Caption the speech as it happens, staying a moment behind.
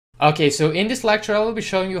Okay, so in this lecture, I will be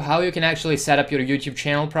showing you how you can actually set up your YouTube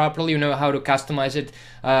channel properly. You know how to customize it,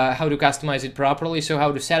 properly. So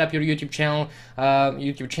how to set up your YouTube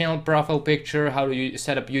channel profile picture, how to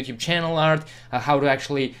set up YouTube channel art, how to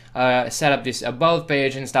actually set up this about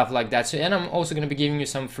page and stuff like that. So, and I'm also going to be giving you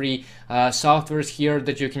some free softwares here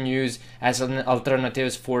that you can use as an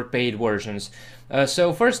alternatives for paid versions.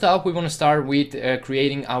 So first off, we want to start with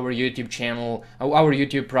creating our YouTube channel, our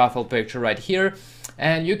YouTube profile picture right here.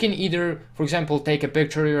 And you can either, for example, take a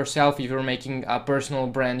picture of yourself if you're making a personal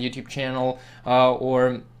brand YouTube channel,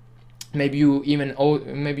 or maybe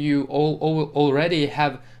you already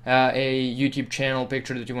have a YouTube channel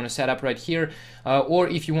picture that you want to set up right here, or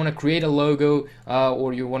if you want to create a logo,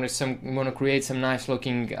 or you want to create some nice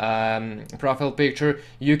looking profile picture,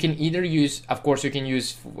 you can either use, of course, you can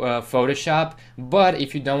use Photoshop. But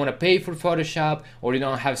if you don't want to pay for Photoshop, or you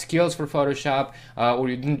don't have skills for Photoshop, or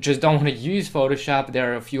you just don't want to use Photoshop,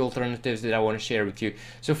 there are a few alternatives that I want to share with you.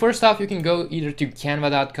 So first off, you can go either to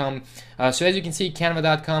canva.com. So as you can see,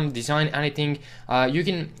 canva.com, design anything. You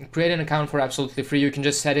can create an account for absolutely free. You can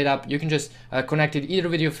just set it up. You can just connect it either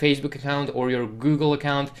with your Facebook account or your Google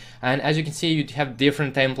account. And as you can see, you have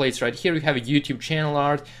different templates right here. You have a YouTube channel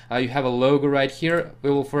art. You have a logo right here. We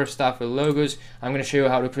will first start with logos. I'm going to show you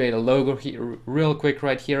how to create a logo here, real quick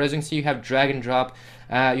right here. As you can see, you have drag and drop.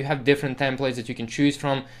 You have different templates that you can choose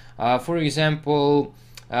from. For example,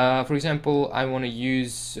 I want to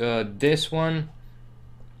use this one.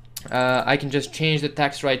 I can just change the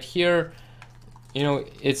text right here. You know,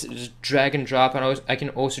 it's just drag and drop, and I can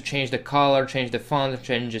also change the color, change the font,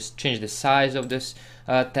 change the size of this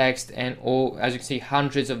text, and as you can see,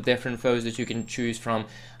 hundreds of different photos that you can choose from.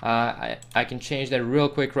 I can change that real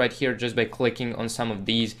quick right here just by clicking on some of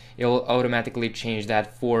these. It will automatically change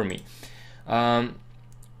that for me.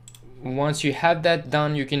 Once you have that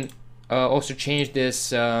done, you can also change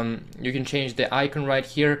this. You can change the icon right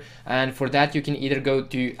here, and for that you can either go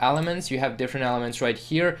to elements. You have different elements right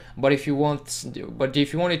here, but if you want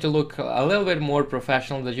it to look a little bit more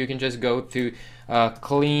professional, that you can just go to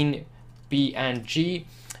clean PNG,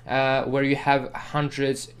 where you have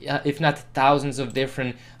hundreds, if not thousands, of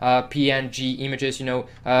different PNG images, you know,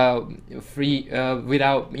 free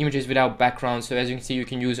without images without background. So as you can see, you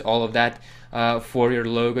can use all of that for your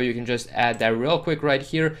logo. You can just add that real quick right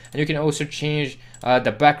here, and you can also change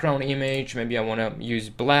the background image. Maybe I want to use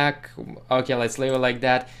black. Okay, let's leave it like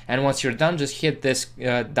that. And once you're done, just hit this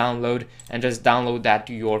download and just download that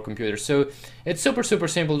to your computer. So it's super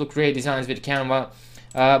simple to create designs with Canva.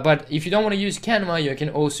 But if you don't want to use Canva, you can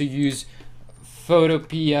also use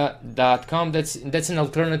Photopea.com. That's an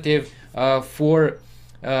alternative for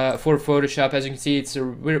Photoshop. As you can see, it's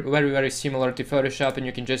very similar to Photoshop, and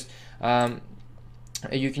you can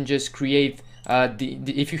just create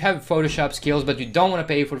if you have Photoshop skills but you don't want to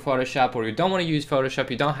pay for Photoshop, or you don't want to use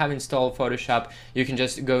Photoshop, you don't have installed Photoshop, you can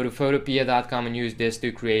just go to Photopea.com and use this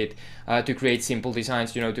to create simple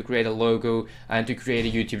designs, you know, to create a logo and to create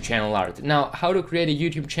a YouTube channel art. Now, how to create a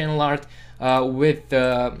YouTube channel art with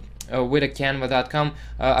a canva.com.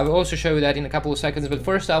 I will also show you that in a couple of seconds, but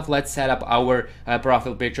first off, let's set up our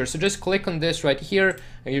profile picture. So just click on this right here.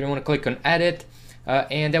 You want to click on edit,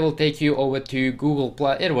 and that will take you over to Google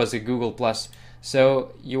Plus. It was a Google Plus,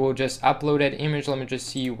 so you will just upload that image. Let me just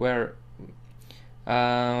see where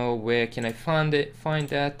can I find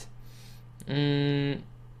that.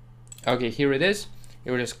 Okay, here it is.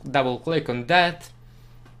 You will just double click on that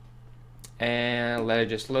and let it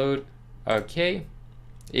just load. Okay,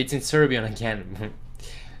 it's in Serbian again.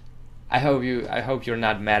 I hope you're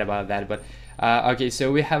not mad about that, but okay,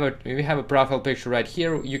 so we have a profile picture right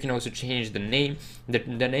here. You can also change the name, the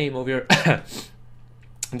name of your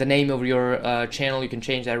the name of your channel. You can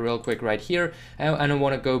change that real quick right here. And I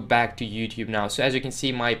want to go back to YouTube now. So as you can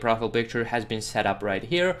see, my profile picture has been set up right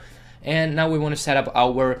here. And now we want to set up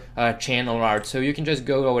our channel art. So you can just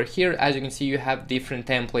go over here. As you can see, you have different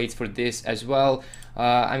templates for this as well.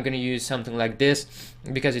 I'm gonna use something like this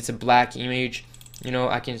because it's a black image. You know,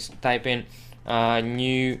 I can type in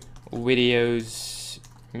new videos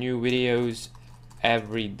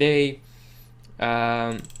every day,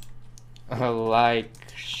 like,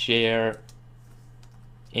 share,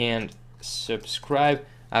 and subscribe.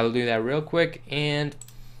 I will do that real quick. And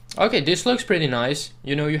okay, this looks pretty nice.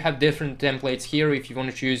 You know, you have different templates here. If you want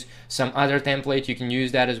to choose some other template, you can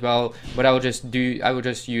use that as well, but I will just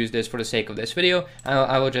use this for the sake of this video.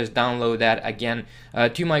 I will just download that again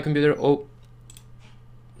to my computer. Oh,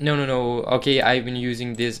 no, okay, I've been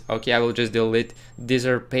using this. Okay, I will just delete. These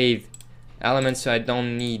are paid elements, so I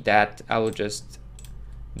don't need that. I will just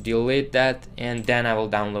delete that, and then I will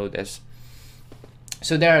download this.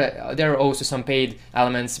 So there are also some paid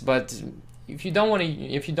elements, but if you don't want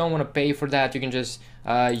to pay for that, you can just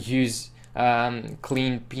use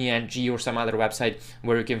Clean PNG or some other website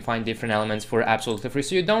where you can find different elements for absolutely free.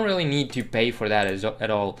 So you don't really need to pay for that at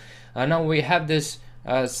all. Now we have this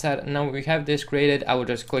created. I will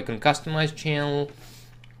just click on customize channel,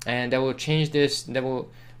 and that will change this. That will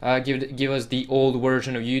give us the old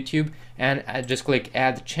version of YouTube, and I just click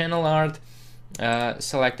add channel art,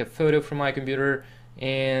 select a photo from my computer,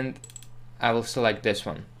 and I will select this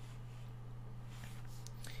one.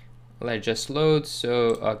 Let's just load.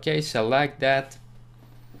 So okay, select that,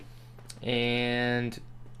 and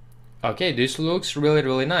okay, this looks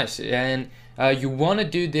really nice. And you want to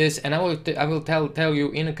do this, and I will tell you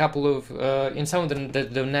in a couple of in some of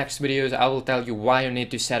the next videos. I will tell you why you need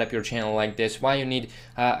to set up your channel like this, why you need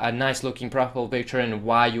a nice looking profile picture, and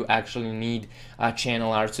why you actually need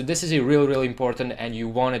channel art. So this is a really important, and you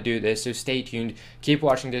want to do this. So stay tuned, keep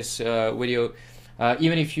watching this video.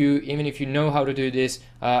 Even if you know how to do this,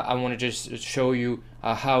 I want to just show you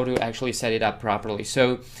how to actually set it up properly.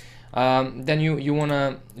 So then you want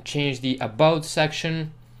to change the about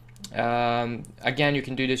section. Again, you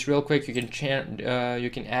can do this real quick. You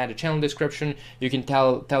can add a channel description. You can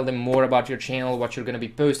tell them more about your channel, what you're going to be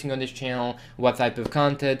posting on this channel, what type of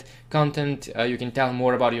content. You can tell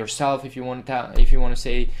more about yourself if you want to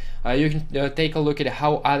say. You can take a look at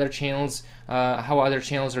how other channels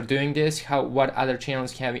are doing this, what other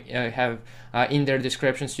channels have in their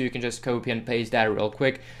description. So you can just copy and paste that real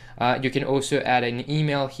quick. You can also add an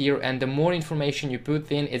email here, and the more information you put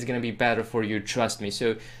in, it's going to be better for you, trust me.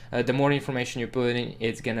 So the more information you put in,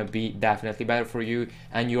 it's going to be definitely better for you,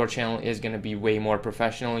 and your channel is going to be way more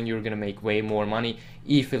professional, and you're going to make way more money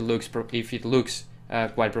if it looks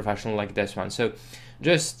quite professional like this one. So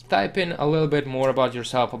just type in a little bit more about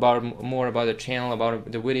yourself, more about the channel,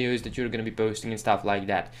 about the videos that you're going to be posting and stuff like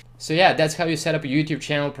that. So yeah, that's how you set up a YouTube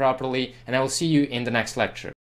channel properly, and I will see you in the next lecture.